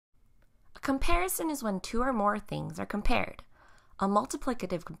comparison is when two or more things are compared. A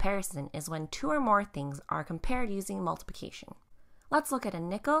multiplicative comparison is when two or more things are compared using multiplication. Let's look at a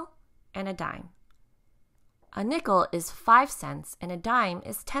nickel and a dime. A nickel is 5 cents and a dime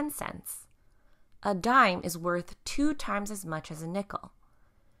is 10 cents. A dime is worth 2 times as much as a nickel.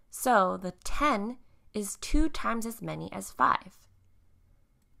 So the 10 is 2 times as many as 5.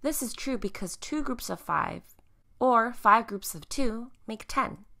 This is true because 2 groups of 5 or 5 groups of 2 make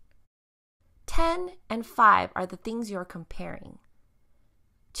 10. 10 and 5 are the things you're comparing.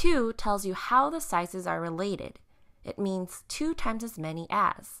 2 tells you how the sizes are related. It means 2 times as many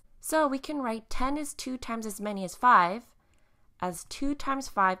as. So we can write 10 is 2 times as many as 5, as 2 times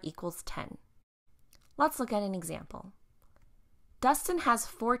 5 equals 10. Let's look at an example. Dustin has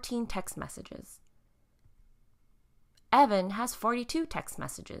 14 text messages. Evan has 42 text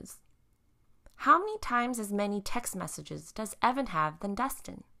messages. How many times as many text messages does Evan have than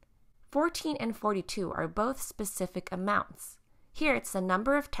Dustin? 14 and 42 are both specific amounts. Here it's the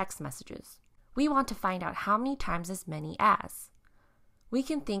number of text messages. We want to find out how many times as many as. We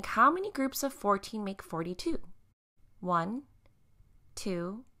can think how many groups of 14 make 42? 1,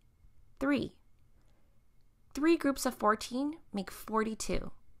 2, 3. 3 groups of 14 make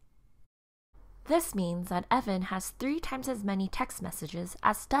 42. This means that Evan has 3 times as many text messages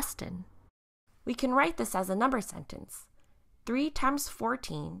as Dustin. We can write this as a number sentence. 3 times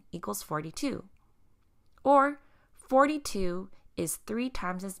 14 equals 42. Or 42 is 3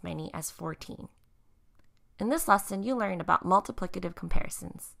 times as many as 14. In this lesson, you learned about multiplicative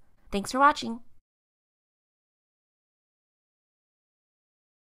comparisons. Thanks for watching.